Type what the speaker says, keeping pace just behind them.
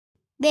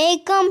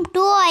Welcome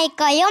to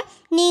ஐக்கயம்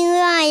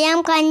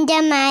நியூயம்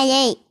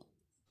Kanjamalai.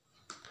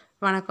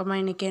 வணக்கம்மா.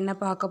 இன்றைக்கி என்ன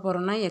பார்க்க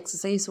போகிறோம்னா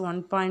exercise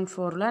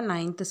 1.4ல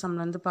 9th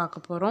sumலேருந்து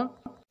பார்க்க போகிறோம்.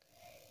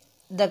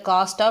 The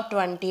cost of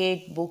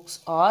 28 books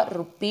are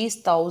rupees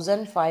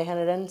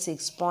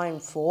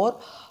 1506.4.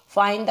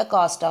 Find the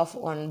cost of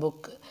one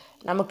book.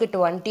 நமக்கு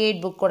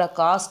 28 புக்கோட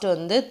காஸ்ட்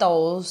வந்து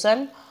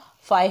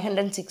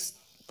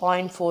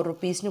 1506.4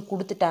 rupeesனு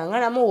கொடுத்துட்டாங்க.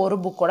 நம்ம ஒரு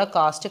புக்கோட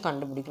காஸ்ட்டு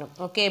கண்டுபிடிக்கணும்.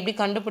 ஓகே, எப்படி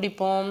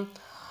கண்டுபிடிப்போம்?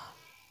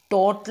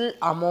 டோட்டல்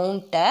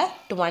அமௌண்ட்டை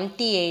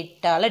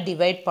 28ஆல்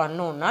டிவைட்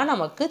பண்ணோன்னா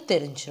நமக்கு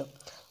தெரிஞ்சிடும்.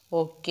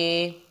 ஓகே,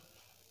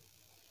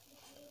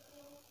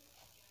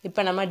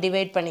 இப்போ நம்ம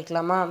டிவைட்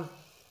பண்ணிக்கலாமா?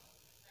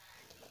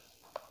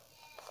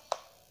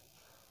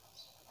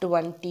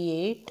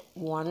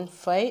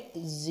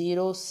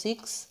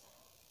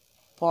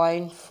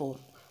 28,1506.4.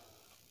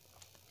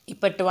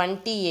 இப்போ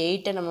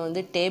 28 நம்ம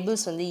வந்து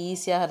டேபிள்ஸ் வந்து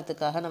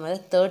ஈஸியாகிறதுக்காக நம்ம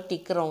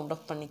 30க்கு ரவுண்ட்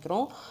ஆஃப்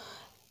பண்ணிக்கிறோம்.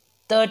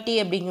 30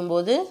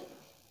 அப்படிங்கும்போது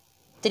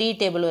 3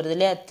 டேபிள் வருது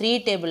இல்லையா? 3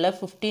 டேபிளில்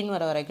 15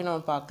 வர வரைக்கும்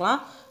நம்ம பார்க்கலாம்.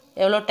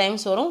 எவ்வளோ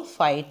டைம்ஸ் வரும்?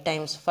 5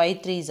 டைம்ஸ். 5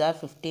 3s are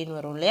 15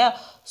 வரும் இல்லையா?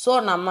 ஸோ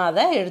நம்ம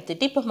அதை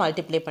எடுத்துகிட்டு இப்போ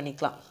மல்டிப்ளை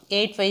பண்ணிக்கலாம்.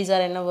 8 5s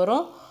are என்ன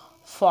வரும்?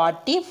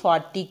 40.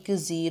 40க்கு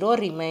 0,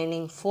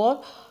 ரிமைனிங் 4.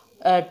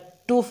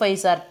 2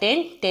 5s are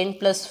 10. 10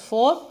 +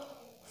 4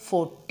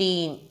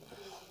 14.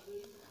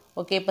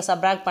 ஓகே, இப்போ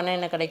சப்ராக்ட் பண்ண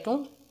என்ன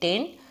கிடைக்கும்?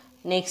 10.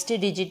 நெக்ஸ்ட்டு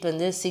டிஜிட்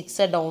வந்து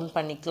 6ஐ டவுன்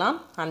பண்ணிக்கலாம்.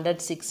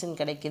 106ன்னு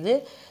கிடைக்குது.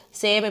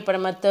 சேம் இப்போ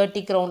நம்ம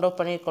 30க்கு ரவுண்ட் ஆஃப்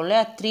பண்ணியிருக்கோம்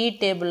இல்லையா? 3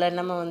 டேபிளில்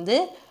நம்ம வந்து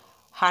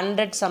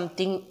 100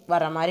 சம்திங்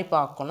வர மாதிரி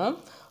பார்க்கணும்.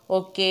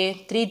 Okay,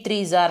 3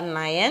 3s are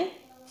 9,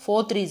 4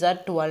 3s are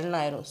 12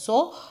 ஆயிரும். ஸோ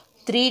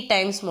 3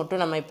 டைம்ஸ்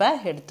மட்டும் நம்ம இப்போ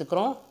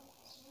எடுத்துக்கிறோம்.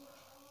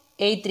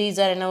 8 3s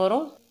are என்ன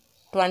வரும்?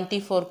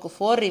 24க்கு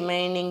 4,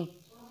 ரிமைனிங்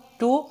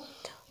 2.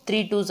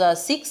 3 2s are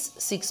 6,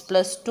 6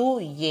 + 2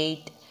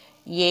 8,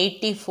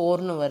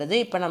 84ன்னு வருது.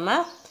 இப்போ நம்ம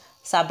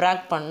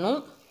சப்ராக்ட் பண்ணும்.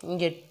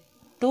 இங்கே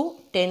 2,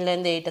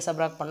 10லேருந்து 8ஐ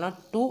சப்ராக்ட் பண்ணால்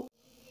 2.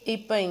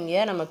 இப்போ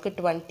இங்கே நமக்கு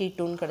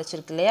 22ன்னு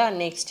கிடச்சிருக்கு இல்லையா?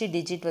 நெக்ஸ்ட்டு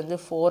டிஜிட் வந்து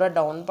 4ஐ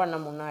டவுன் பண்ண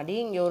முன்னாடி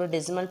இங்கே ஒரு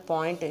டெசிமல்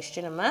பாயிண்ட்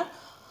வச்சுட்டு நம்ம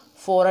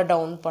 4ஐ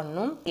டவுன்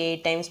பண்ணும். 8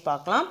 டைம்ஸ்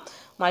பார்க்கலாம்.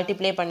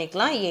 மல்டிப்ளை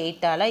பண்ணிக்கலாம்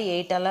 8ஆல்.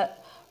 8ஆல்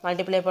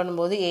மல்டிப்ளை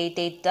பண்ணும்போது 8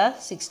 8 are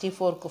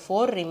 64க்கு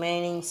 4,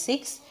 ரிமைனிங்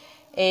 6.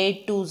 8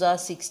 2s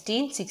are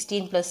 16.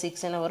 16 + 6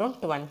 என்ன வரும்?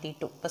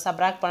 22. இப்போ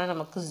சப்ராக்ட் பண்ண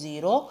நமக்கு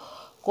 0.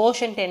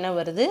 கோஷன்ட் என்ன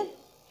வருது?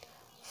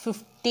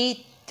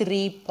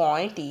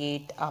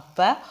 53.8.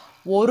 அப்போ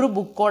ஒரு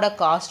புக்கோட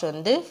காஸ்ட்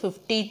வந்து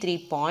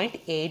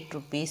 53.8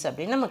 rupees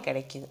அப்படின்னு நமக்கு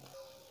கிடைக்கிது.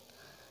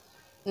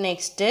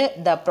 Next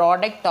the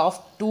product of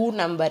 2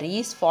 number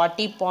is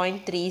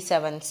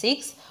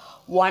 40.376.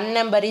 1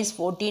 number is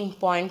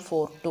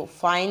 14.42.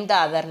 Find the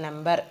other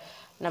number.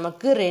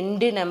 நமக்கு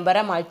 2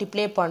 நம்பரை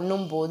மல்டிப்ளை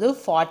பண்ணும்போது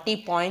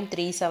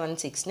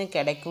 40.376ன்னு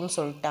கிடைக்கும்னு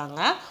சொல்லிட்டாங்க.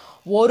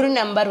 ஒரு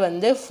நம்பர்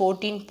வந்து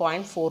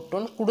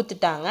 14.42ன்னு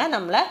கொடுத்துட்டாங்க.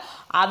 நம்மளை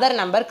அதர்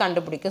நம்பர்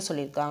கண்டுபிடிக்க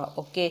சொல்லியிருக்காங்க.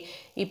 ஓகே,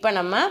 இப்போ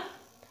நம்ம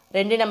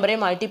 2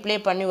 நம்பரையும் மல்டிப்ளை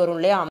பண்ணி வரும்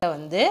இல்லையா? அதை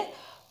வந்து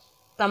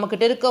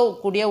நம்மக்கிட்ட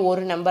இருக்கக்கூடிய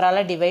ஒரு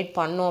நம்பரால் டிவைட்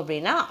பண்ணோம்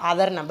அப்படின்னா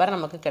அதர் நம்பர்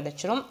நமக்கு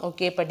கிடைச்சிரும்.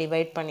 ஓகே, இப்போ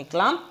டிவைட்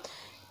பண்ணிக்கலாம்.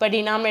 இப்போ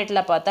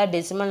டினாமினேட்டில் பார்த்தா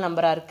டெசிமல்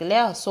நம்பராக இருக்கு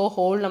இல்லையா? ஸோ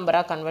ஹோல்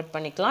நம்பராக கன்வெர்ட்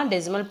பண்ணிக்கலாம்.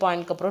 டெசிமல்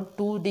பாயிண்ட்க்கு அப்புறம்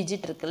 2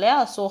 டிஜிட் இருக்கு இல்லையா?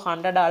 ஸோ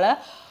 100ஆல்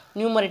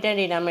நியூமரேட்டர்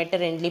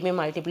டினாமினேட்டர் ரெண்டுலேயுமே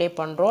மல்டிப்ளை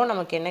பண்ணுறோம்.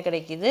 நமக்கு என்ன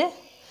கிடைக்கிது?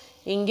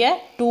 இங்கே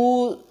 2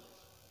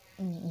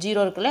 0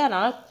 இருக்குல்ல,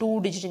 அதனால் 2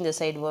 டிஜிட் இந்த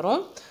சைடு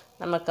வரும்.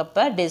 நமக்கு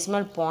அப்போ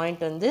டெசிமல்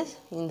பாயிண்ட் வந்து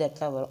இந்த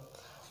இடத்துல வரும்.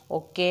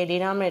 ஓகே,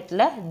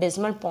 டினாமினேட்டரில்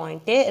டெசிமல்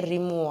பாயிண்ட்டே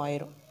ரிமூவ்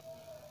ஆயிரும்.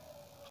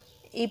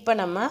 இப்போ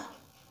நம்ம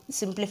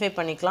சிம்பிளிஃபை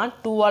பண்ணிக்கலாம்.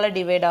 2ஆல்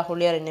டிவைட் ஆகும்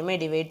இல்லையா? ரெண்டுமே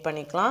டிவைட்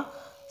பண்ணிக்கலாம்.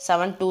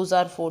 7 2s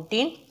are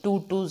 14, 2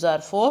 2s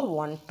are 4,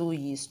 1 2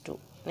 is 2.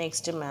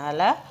 Next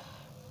மேலே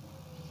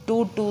 2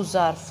 2s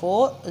are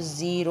 4,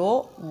 0,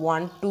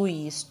 1 2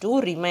 is 2,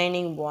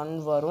 ரிமைனிங் 1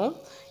 வரும்.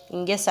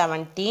 இங்கே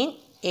 17,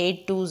 8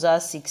 2s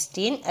are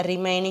 16,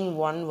 ரிமைனிங்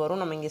 1 வரும்.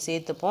 நம்ம இங்கே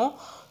சேர்த்துப்போம்.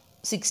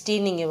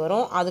 16 இங்கே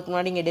வரும். அதுக்கு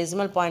முன்னாடி இங்கே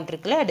டெசிமல் பாயிண்ட்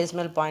இருக்குல்ல,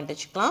 டெசிமல் பாயிண்ட்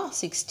வச்சுக்கலாம்.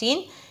 16,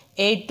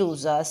 8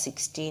 2s are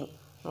 16.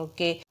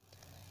 Okay,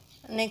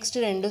 next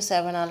 2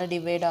 7ஆல்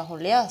divide ஆகும்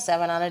இல்லையா?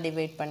 7ஆல்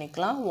டிவைட்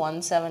பண்ணிக்கலாம். 1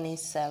 7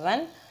 is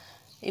 7.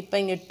 இப்போ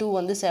இங்கே 2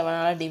 வந்து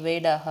 7ஆல்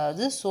டிவைட்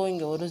ஆகாது. ஸோ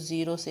இங்கே ஒரு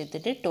 0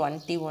 சேர்த்துட்டு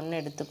 21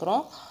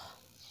 எடுத்துக்கிறோம்.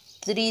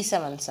 3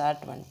 7s are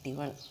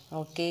 21.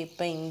 ஓகே,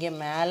 இப்போ இங்கே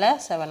மேலே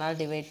 7ஆல்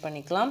டிவைட்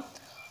பண்ணிக்கலாம்.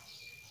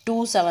 2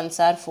 7s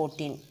are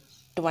 14.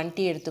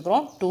 20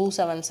 எடுத்துக்கிறோம். 2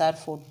 7s are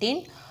 14.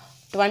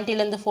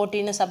 20லேருந்து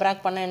 14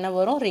 சப்ராக்ட் பண்ண என்ன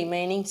வரும்?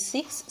 ரிமைனிங்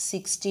 6.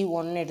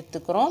 61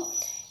 எடுத்துக்கிறோம்.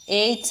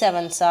 8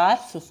 7s are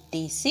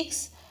 56.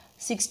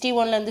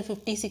 61லேருந்து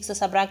 56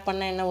 சப்ராக்ட்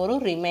பண்ண என்ன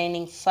வரும்?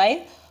 ரிமைனிங் 5.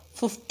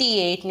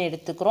 58ன்னு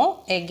எடுத்துக்கிறோம்.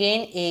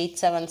 Again 8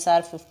 7s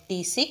are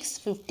 56.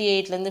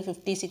 58லேருந்து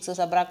 56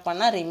 சப்ராக்ட்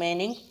பண்ணால்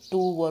ரிமைனிங்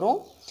 2 வரும்.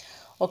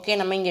 ஓகே,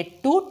 நம்ம இங்கே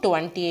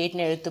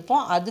 228ன்னு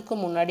எடுத்துப்போம். அதுக்கு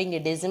முன்னாடி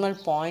இங்கே டெசிமல்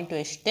பாயிண்ட்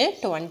வச்சுட்டு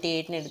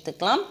 28ன்னு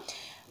எடுத்துக்கலாம்.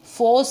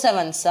 4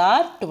 7s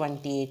are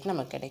 28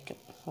 நமக்கு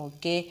கிடைக்கும்.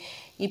 ஓகே,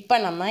 இப்போ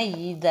நம்ம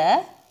இதை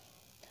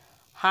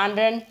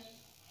 100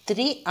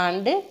 3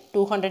 and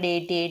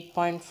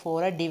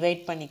 288.4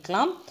 டிவைட்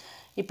பண்ணிக்கலாம்.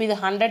 இப்போ இது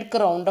 100க்கு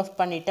ரவுண்ட் ஆஃப்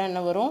பண்ணிட்டா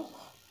என்ன வரும்?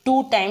 2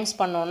 டைம்ஸ்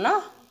பண்ணோம்னா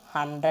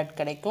 100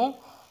 கிடைக்கும்.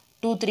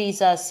 2 3s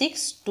are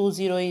 6, 2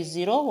 0 is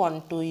 0, 1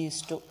 2 is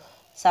 2.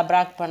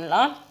 Subtract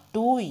பண்ணலாம்.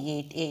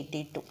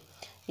 2882.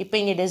 இப்போ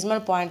இங்கே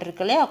டெசிமல் பாயிண்ட்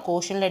இருக்கு இல்லையா,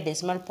 கோஷனில்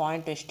டெசிமல்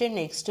பாயிண்ட் வச்சுட்டு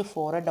நெக்ஸ்ட்டு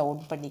 4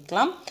 டவுன்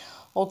பண்ணிக்கலாம்.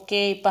 ஓகே,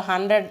 இப்போ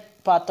 100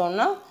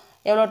 பார்த்தோன்னா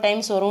எவ்வளோ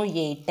டைம்ஸ் வரும்?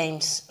 8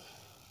 டைம்ஸ்.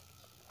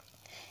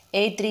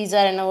 8 3s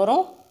are என்ன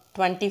வரும்?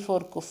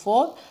 24க்கு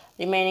 4,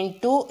 remaining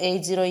 2,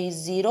 8 0 is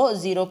 0,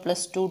 0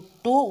 plus 2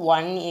 2,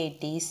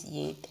 180 is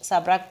 8.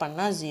 Subtract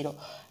பண்ணால் 0.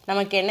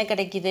 நமக்கு என்ன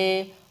கிடைக்குது?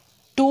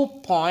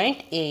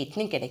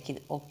 2.8ன்னு கிடைக்குது.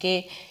 ஓகே,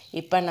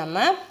 இப்போ நம்ம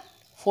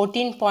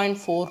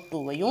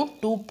 14.42வையும்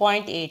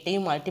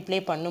 2.8ஐயும் மல்டிப்ளை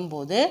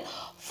பண்ணும்போது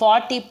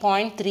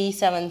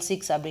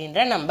 40.376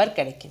 அப்படின்ற நம்பர்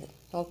கிடைக்குது.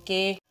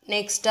 Okay,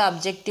 next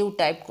objective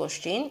type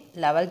question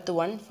 11th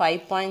one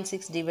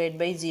 5.6 divide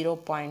by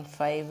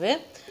 0.5.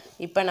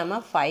 இப்போ நம்ம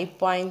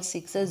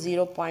 5.6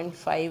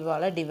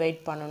 0.5ஆல் டிவைட்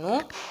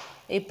பண்ணணும்.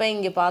 இப்போ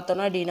இங்கே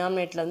பார்த்தோன்னா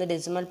டினாமினேட்டில் வந்து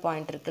டெசிமல்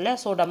பாயிண்ட் இருக்குல்ல,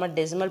 ஸோ நம்ம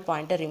டெசிமல்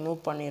பாயிண்ட்டை ரிமூவ்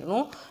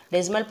பண்ணிடணும்.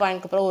 டெசிமல்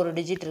பாயிண்ட்க்கு அப்புறம் ஒரு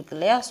டிஜிட் இருக்கு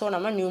இல்லையா, ஸோ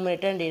நம்ம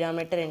நியூமரேட்டர் அண்ட்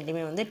டினாமினேட்டர்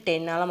ரெண்டுமே வந்து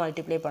 10ஆல்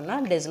மல்டிப்ளை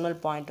பண்ணால் டெசிமல்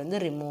பாயிண்ட் வந்து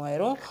ரிமூவ்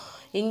ஆயிரும்.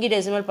 இங்கே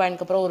டெசிமல்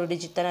பாயிண்ட்க்கு அப்புறம் ஒரு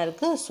டிஜிட் தானே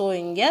இருக்குது, ஸோ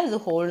இங்கே இது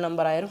ஹோல்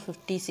நம்பர் ஆயிரும்.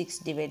 56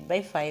 டிவைட் பை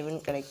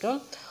 5ன்னு கிடைக்கும்.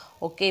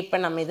 ஓகே, இப்போ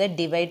நம்ம இதை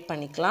டிவைட்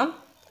பண்ணிக்கலாம்.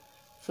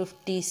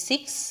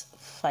 56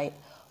 5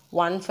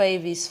 1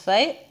 5 is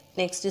 5.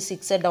 நெக்ஸ்ட்டு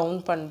 6ஐ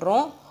டவுன்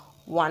பண்ணுறோம்.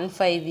 1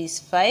 5 is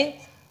 5.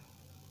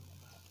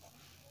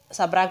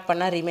 சப்ராக்ட்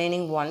பண்ணால்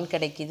ரிமைனிங் 1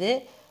 கிடைக்குது.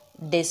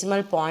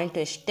 டெசிமல் பாயிண்ட்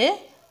வச்சுட்டு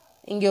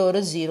இங்கே ஒரு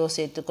 0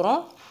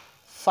 சேர்த்துக்கிறோம்.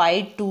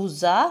 5 2s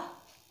are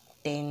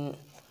 10.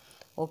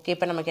 ஓகே,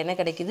 இப்போ நமக்கு என்ன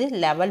கிடைக்குது?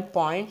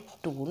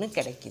 11.2ன்னு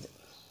கிடைக்குது.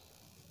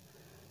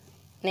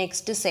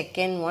 Next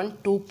second one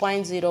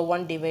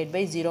 2.01 divide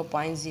by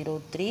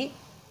 0.03.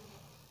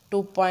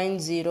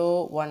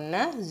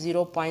 2.01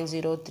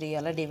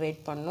 0.03ஆல்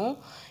divide பண்ணும்.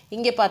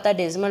 இங்கே பார்த்தா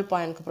டெசிமல்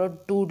பாயிண்ட்க்கு அப்புறம்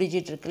 2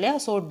 டிஜிட் இருக்கு இல்லையா,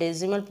 ஸோ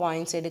டெசிமல்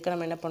பாயிண்ட்ஸ் எடுக்க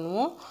நம்ம என்ன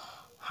பண்ணுவோம்?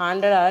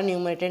 100ஆல்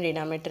நியூமரேட்டர்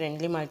டினாமினேட்டர்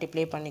ரெண்டுலேயும்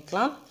மல்டிப்ளை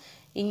பண்ணிக்கலாம்.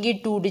 இங்கே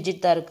 2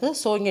 டிஜிட் தான் இருக்குது,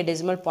 ஸோ இங்கே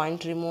டெசிமல்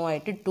பாயிண்ட் ரிமூவ்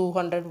ஆகிட்டு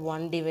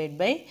 201 டிவைட்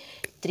பை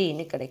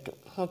 3ன்னு கிடைக்கும்.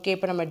 ஓகே,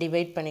 இப்போ நம்ம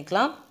டிவைட்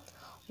பண்ணிக்கலாம்.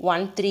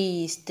 1 3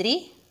 is 3,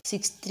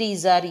 6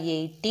 3s are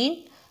 18,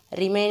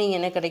 ரிமைனிங்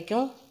என்ன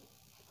கிடைக்கும்?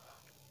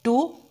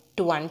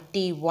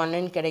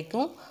 221ன்னு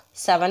கிடைக்கும்.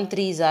 7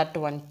 3s are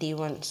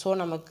 21, ஸோ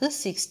நமக்கு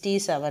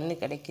 67ன்னு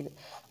கிடைக்குது.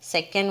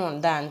 செகண்ட் ஒன்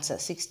தான் ஆன்சர்.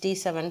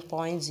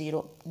 67.0.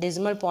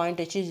 டெசிமல் பாயிண்ட்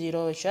வச்சு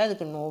 0 வச்சா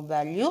அதுக்கு நோ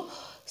வேல்யூ,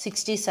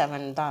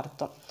 67 தான்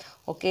அர்த்தம்.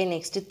 Okay,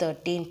 next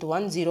 13th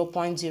one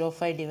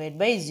 0.05 divide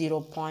by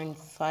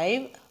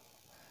 0.5.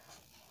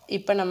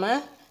 இப்போ நம்ம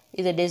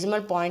இதை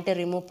டெசிமல் பாயிண்ட்டை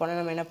ரிமூவ் பண்ண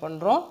நம்ம என்ன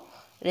பண்ணுறோம்?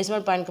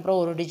 டெசிமல் பாயிண்ட்க்கு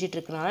அப்புறம் ஒரு டிஜிட்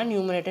இருக்கனால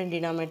நியூமரேட்டர்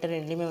டினாமினேட்டர்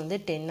ரெண்டுலேயுமே வந்து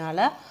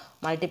 10ஆல்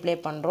மல்டிப்ளை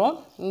பண்ணுறோம்.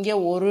 இங்கே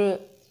ஒரு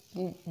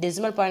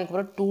டெசிமல் பாயிண்ட்க்கு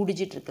அப்புறம் 2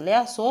 டிஜிட் இருக்கு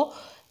இல்லையா, ஸோ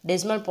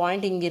டெசிமல்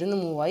பாயிண்ட் இங்கேருந்து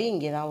மூவ் ஆகி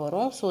இங்கே தான்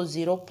வரும். ஸோ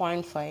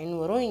 0.5ன்னு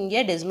வரும். இங்கே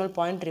டெசிமல்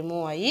பாயிண்ட்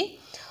ரிமூவ் ஆகி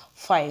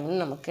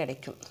 5ன்னு நமக்கு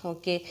கிடைக்கும்.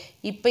 ஓகே,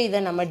 இப்போ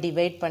இதை நம்ம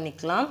டிவைட்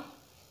பண்ணிக்கலாம்.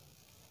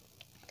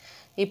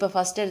 இப்போ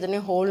ஃபஸ்ட் எடுத்தோடனே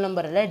ஹோல்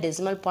நம்பரில்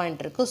டெசிமல்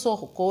பாயிண்ட் இருக்குது, ஸோ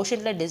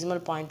கோஷனில்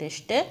டெசிமல் பாயிண்ட்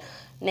வச்சுட்டு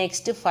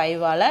நெக்ஸ்ட்டு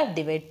 5ஆல்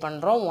டிவைட்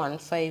பண்ணுறோம். 1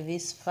 5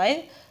 is 5.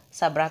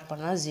 சப்ராக்ட்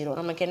பண்ணால் 0.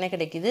 நமக்கு என்ன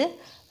கிடைக்குது?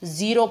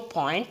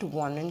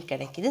 0.1ன்னு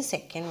கிடைக்குது.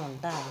 செகண்ட் ஒன்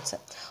தான்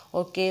ஆன்சர்.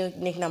 ஓகே,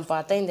 இன்றைக்கி நம்ம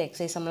பார்த்தா இந்த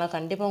எக்ஸசைஸ் நம்மளாம்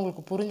கண்டிப்பாக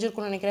உங்களுக்கு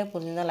புரிஞ்சிருக்குன்னு நினைக்கிறேன்.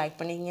 புரிஞ்சிருந்தால் லைக்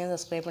பண்ணிக்கங்க,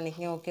 சப்ஸ்கிரைப்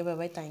பண்ணிக்கங்க. Okay, by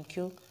by,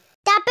 thank you.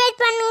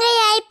 Support பண்ணுங்க,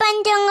 ஹெல்ப்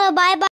பண்ணுங்க. பாய் பாய்.